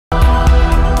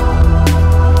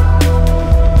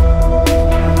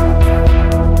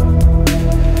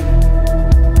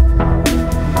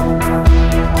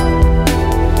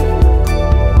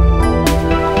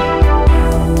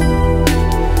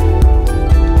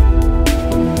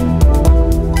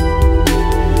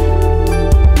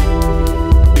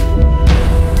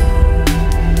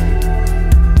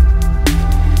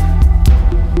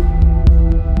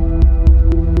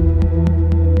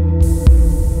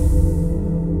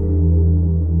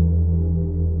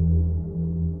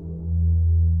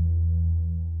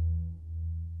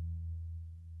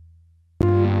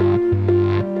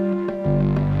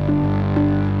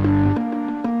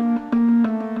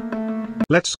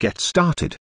Let's get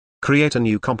started. Create a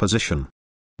new composition.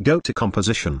 Go to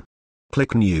Composition.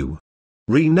 Click New.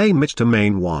 Rename it to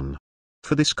Main 1.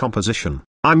 For this composition,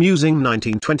 I'm using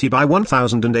 1920 by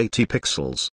 1080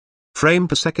 pixels. Frame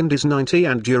per second is 90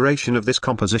 and duration of this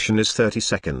composition is 30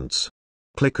 seconds.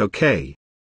 Click OK.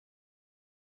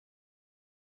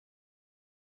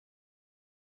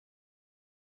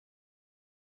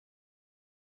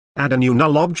 Add a new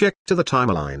null object to the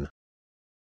timeline.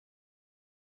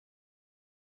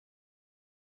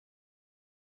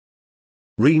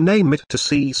 Rename it to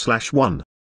C/1.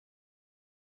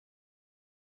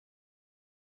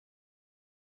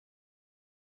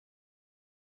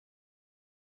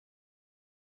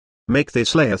 Make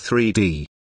this layer 3D.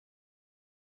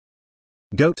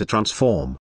 Go to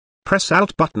Transform. Press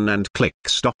Alt button and click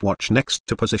Stopwatch next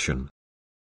to Position.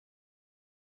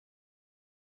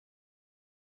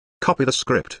 Copy the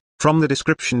script from the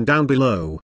description down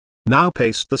below. Now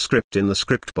paste the script in the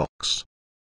script box.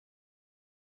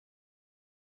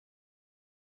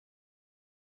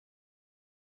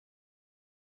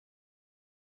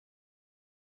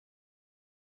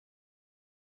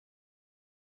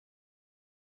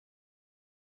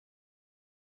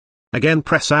 Again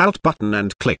press Alt button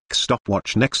and click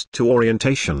Stopwatch next to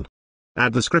Orientation.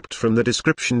 Add the script from the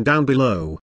description down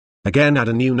below. Again add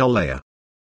a new null layer.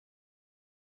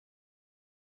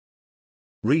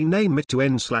 Rename it to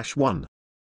N/1.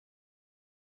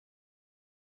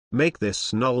 Make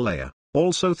this null layer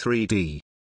also 3D.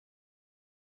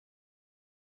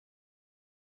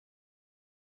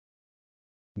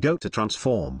 Go to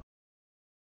Transform.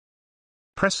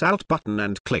 Press Alt button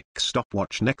and click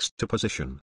Stopwatch next to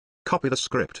Position. Copy the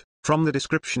script from the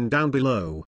description down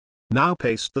below. Now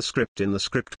paste the script in the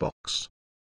script box.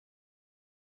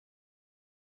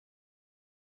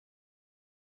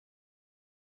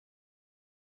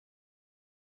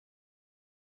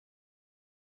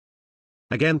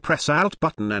 Again press Alt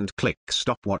button and click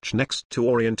Stopwatch next to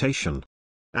Orientation.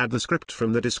 Add the script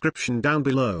from the description down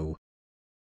below.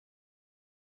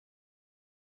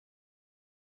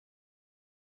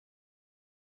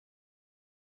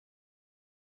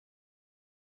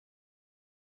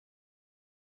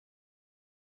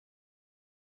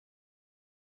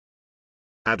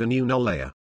 Add a new null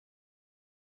layer.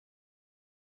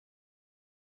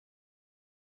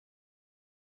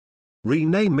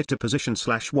 Rename it to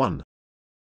Position/1.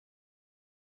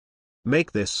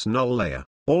 Make this null layer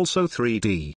also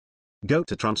 3D. Go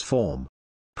to Transform.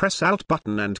 Press Alt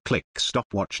button and click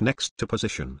Stopwatch next to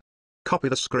Position. Copy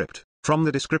the script from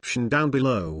the description down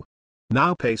below.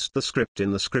 Now paste the script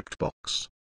in the script box.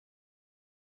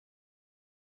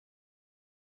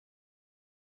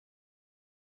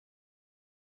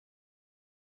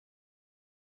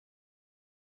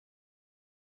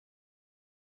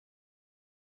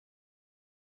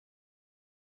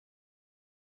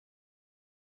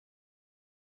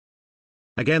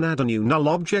 Again add a new null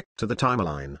object to the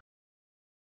timeline.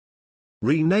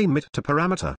 Rename it to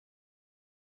Parameter.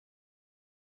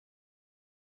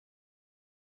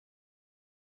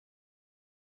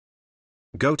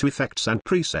 Go to Effects and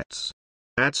Presets.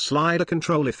 Add Slider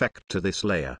Control effect to this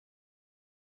layer.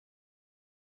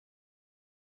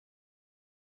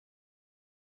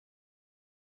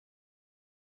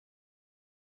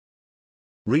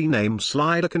 Rename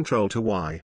Slider Control to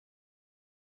Y.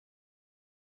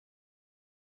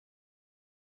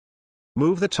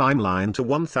 Move the timeline to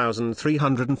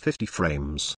 1350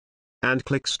 frames. And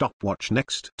click Stopwatch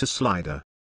next to Slider.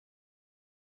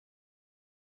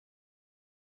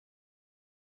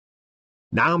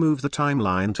 Now move the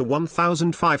timeline to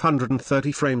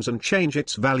 1530 frames and change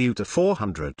its value to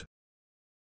 400.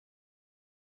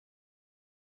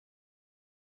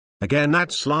 Again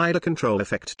add Slider Control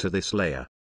effect to this layer.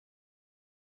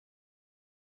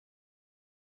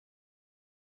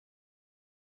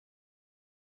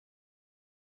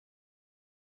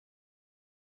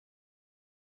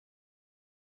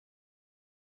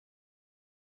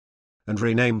 And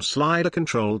rename Slider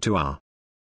Control to R.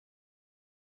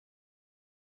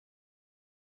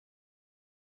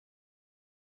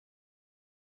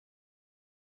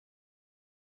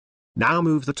 Now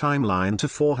move the timeline to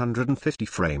 450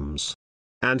 frames.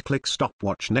 And click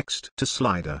Stopwatch next to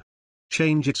Slider.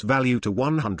 Change its value to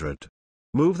 100.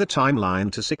 Move the timeline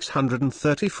to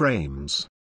 630 frames.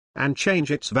 And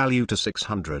change its value to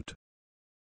 600.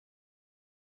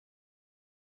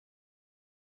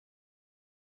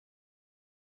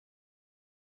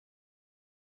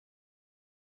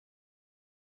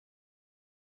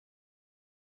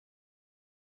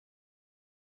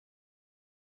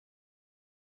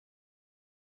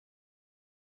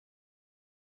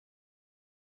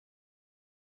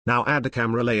 Now add a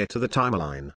camera layer to the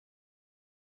timeline.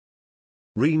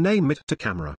 Rename it to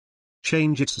camera.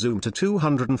 Change its zoom to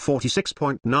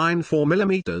 246.94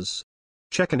 mm.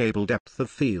 Check enable depth of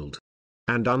field.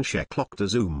 And uncheck lock to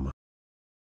zoom.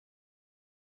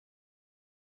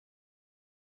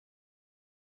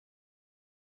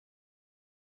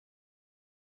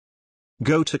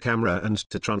 Go to camera and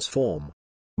to transform.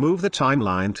 Move the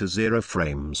timeline to 0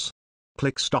 frames.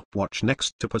 Click stopwatch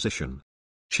next to position.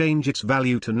 Change its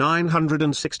value to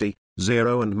 960,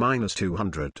 0 and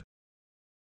 -200.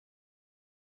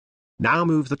 Now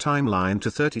move the timeline to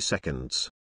 30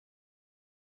 seconds.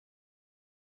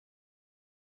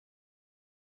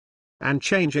 And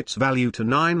change its value to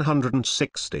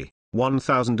 960,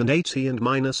 1080 and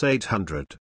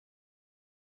 -800.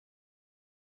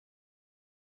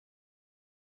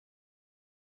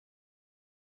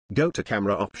 Go to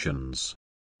camera options.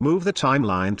 Move the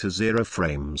timeline to 0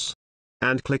 frames.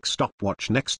 And click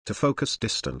stopwatch next to focus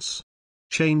distance.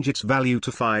 Change its value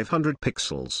to 500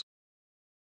 pixels.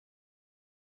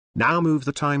 Now move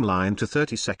the timeline to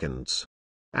 30 seconds.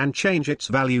 And change its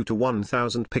value to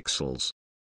 1000 pixels.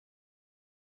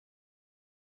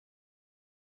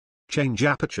 Change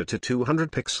aperture to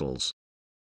 200 pixels.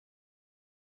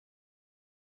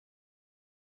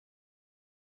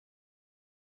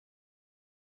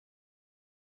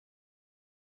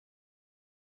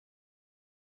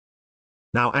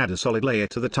 Now add a solid layer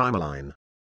to the timeline.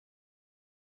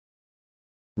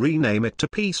 Rename it to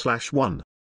P/1.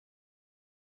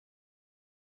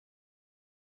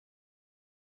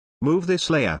 Move this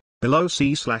layer below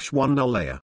C/1 null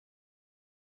layer.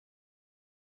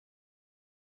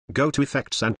 Go to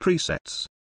Effects and Presets.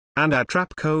 And add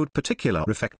Trapcode Particular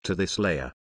effect to this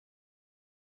layer.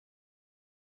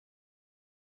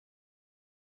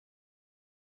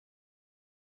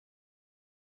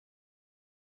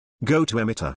 Go to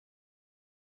Emitter.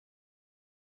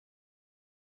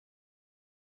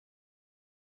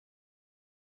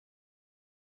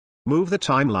 Move the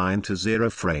timeline to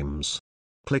 0 frames.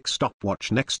 Click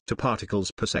stopwatch next to particles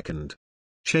per second.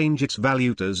 Change its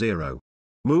value to 0.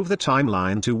 Move the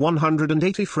timeline to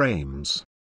 180 frames.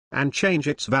 And change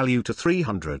its value to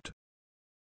 300.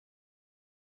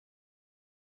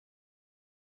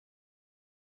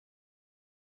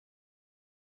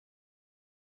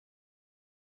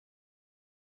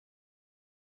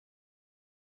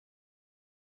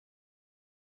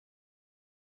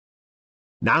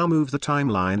 Now move the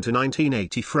timeline to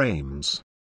 1980 frames.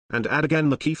 And add again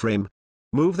the keyframe.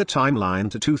 Move the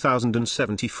timeline to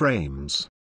 2070 frames.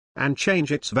 And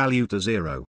change its value to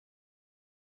 0.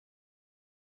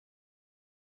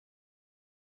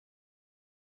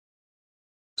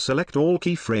 Select all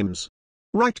keyframes.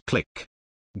 Right-click.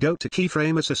 Go to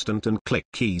Keyframe Assistant and click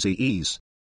Easy Ease.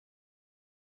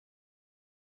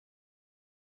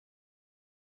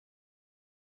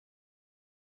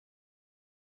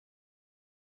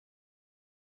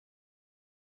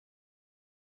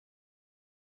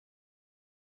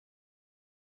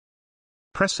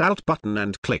 Press Alt button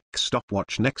and click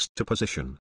stopwatch next to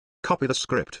position. Copy the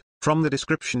script from the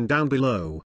description down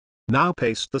below. Now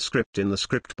paste the script in the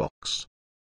script box.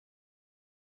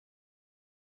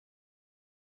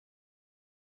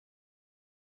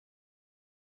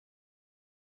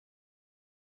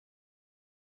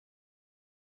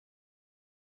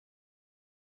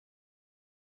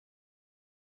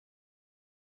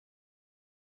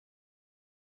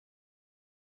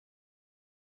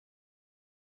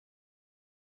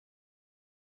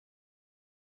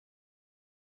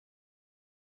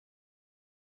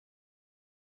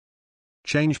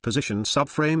 Change position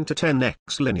subframe to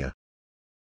 10x linear.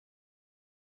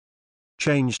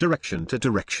 Change direction to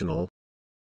directional.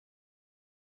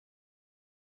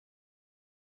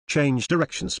 Change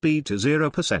direction speed to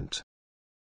 0%.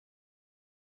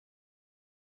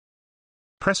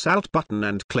 Press Alt button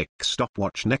and click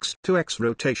stopwatch next to X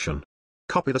rotation.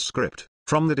 Copy the script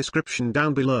from the description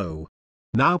down below.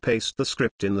 Now paste the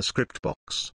script in the script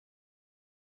box.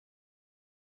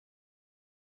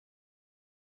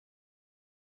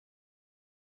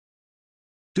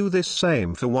 Do this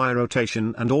same for Y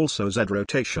rotation and also Z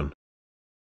rotation.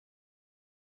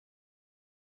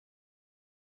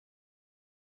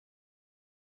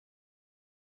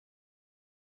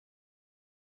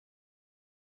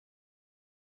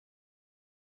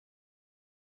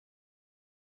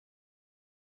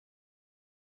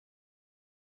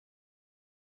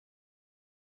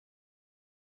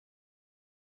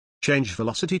 Change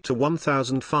velocity to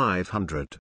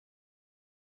 1500.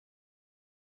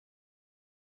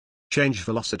 Change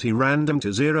velocity random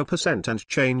to 0% and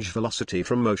change velocity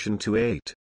from motion to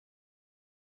 8.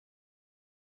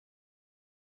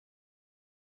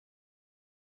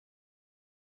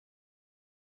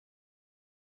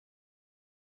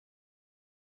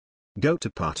 Go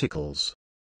to Particles.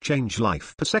 Change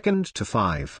life per second to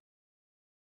 5.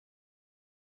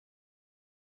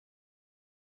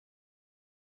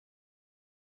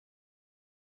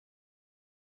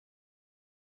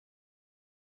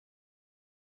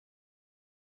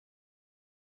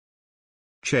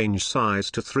 Change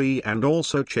size to 3 and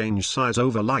also change size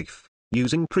over life,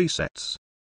 using presets.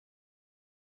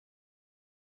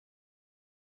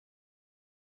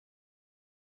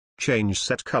 Change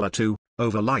set color to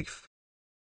over life.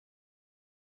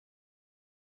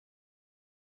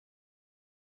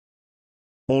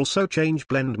 Also change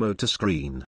blend mode to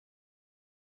screen.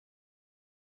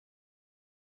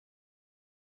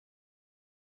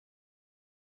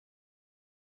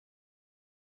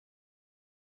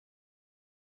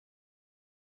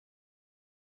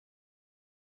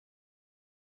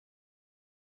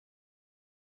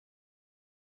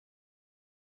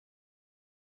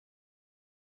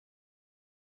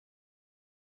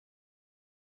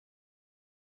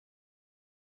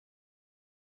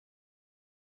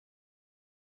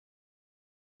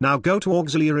 Now go to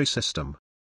Auxiliary System.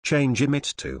 Change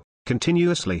Emit to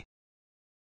continuously.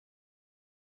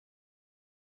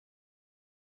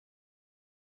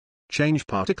 Change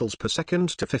particles per second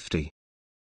to 50.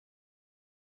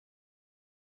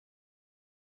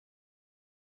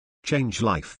 Change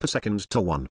life per second to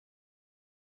 1.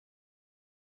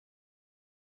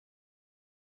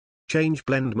 Change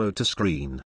blend mode to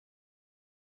screen.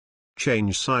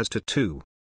 Change size to 2.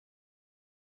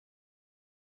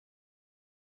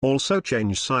 Also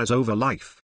change size over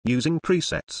life, using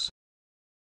presets.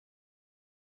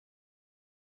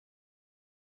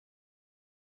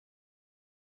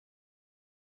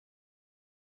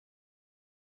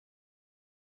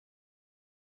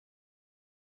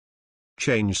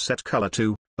 Change set color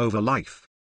to over life.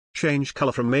 Change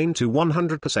color from main to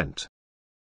 100%.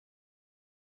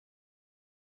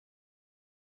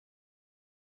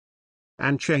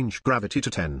 And change gravity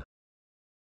to 10.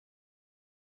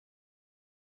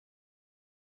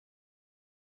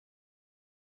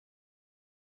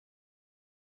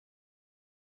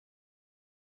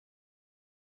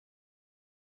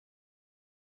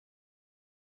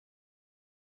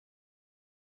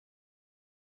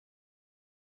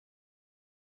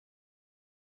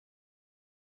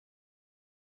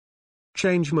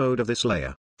 Change mode of this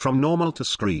layer, from normal to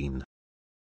screen.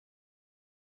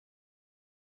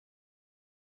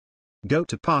 Go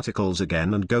to Particles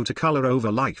again and go to Color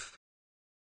over Life.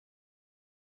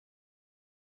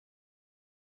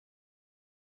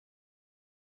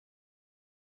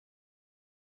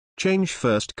 Change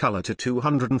first color to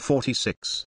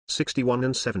 246, 61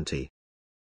 and 70.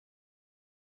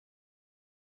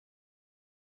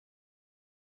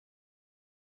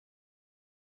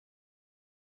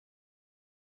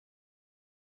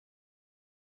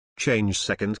 Change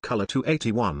second color to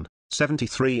 81,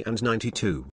 73 and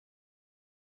 92.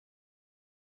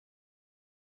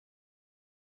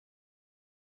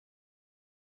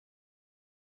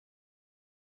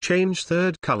 Change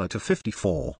third color to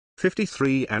 54,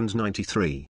 53 and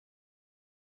 93.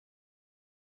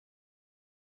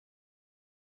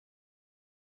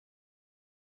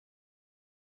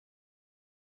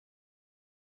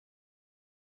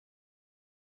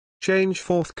 Change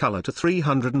fourth color to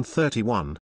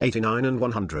 331, 89 and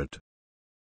 100.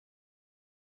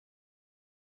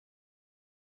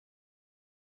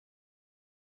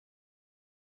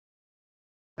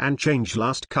 And change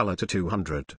last color to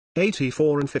 200,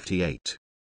 84 and 58.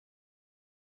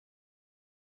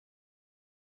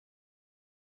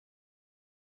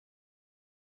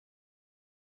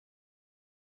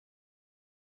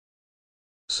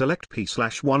 Select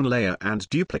P/1 layer and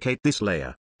duplicate this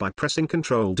layer, by pressing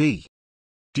Ctrl D.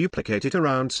 Duplicate it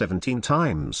around 17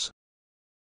 times.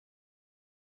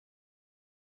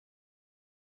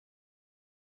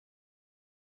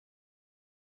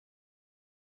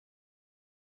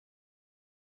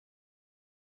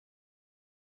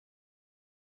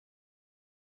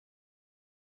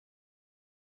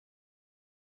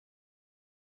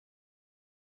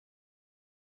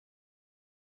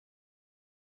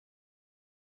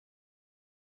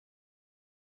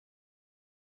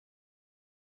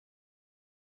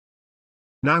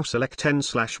 Now select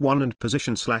N/1 and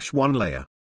position/1 layer.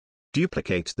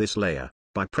 Duplicate this layer,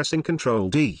 by pressing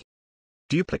Ctrl D.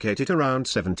 Duplicate it around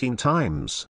 17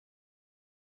 times.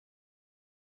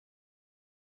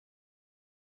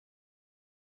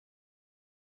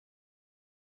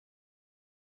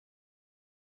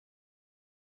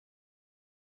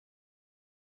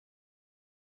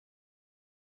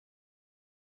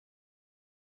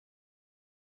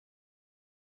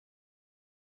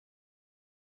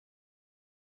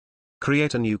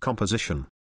 Create a new composition.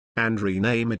 and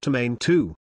rename it to main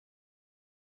 2.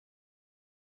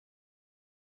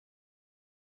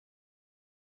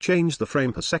 Change the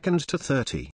frame per second to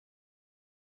 30.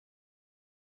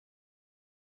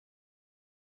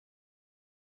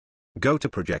 Go to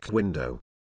Project window,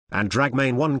 and drag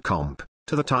main 1 comp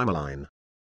to the timeline.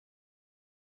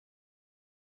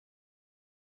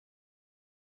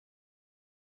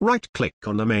 Right-click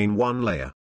on the main 1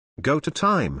 layer. Go to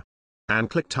Time, and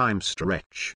click Time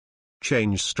Stretch.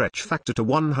 Change stretch factor to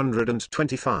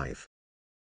 125.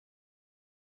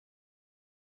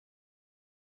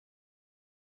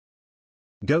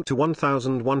 Go to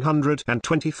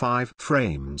 1125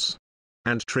 frames,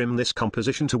 and trim this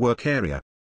composition to work area.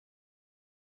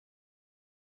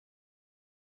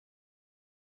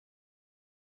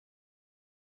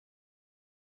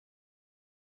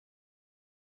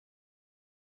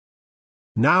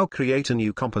 Now create a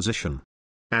new composition,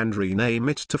 and rename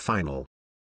it to Final.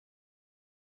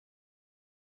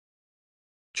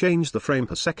 Change the frame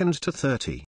per second to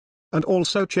 30. And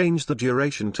also change the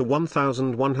duration to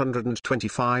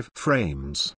 1125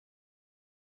 frames.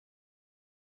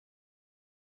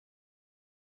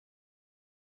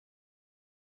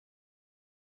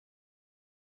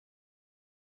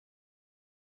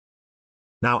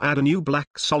 Now add a new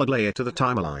black solid layer to the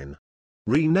timeline.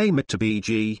 Rename it to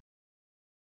BG.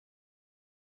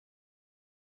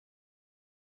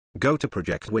 Go to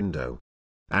Project window,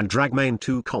 and drag main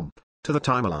 2 comp to the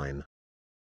timeline.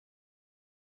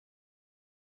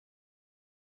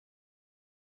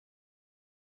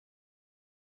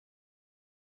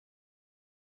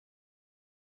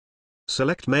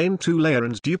 Select main 2 layer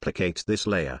and duplicate this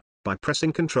layer by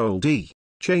pressing Ctrl D.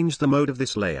 Change the mode of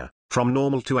this layer from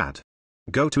normal to add.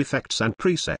 Go to Effects and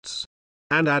Presets,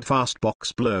 and add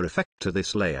Fastbox Blur effect to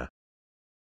this layer.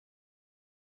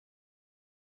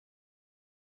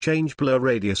 Change blur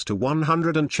radius to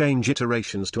 100 and change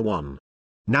iterations to 1.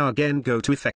 Now again go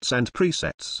to Effects and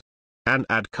Presets, and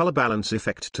add Color Balance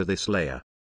effect to this layer.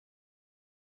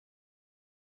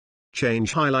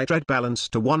 Change highlight red balance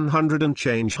to 100 and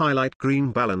change highlight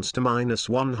green balance to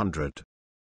 -100.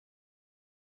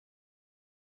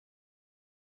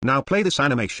 Now play this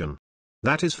animation.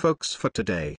 That is folks for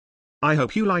today. I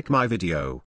hope you like my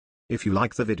video. If you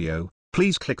like the video,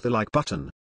 please click the like button.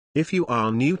 If you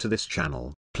are new to this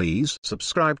channel, please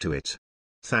subscribe to it.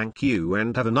 Thank you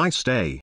and have a nice day.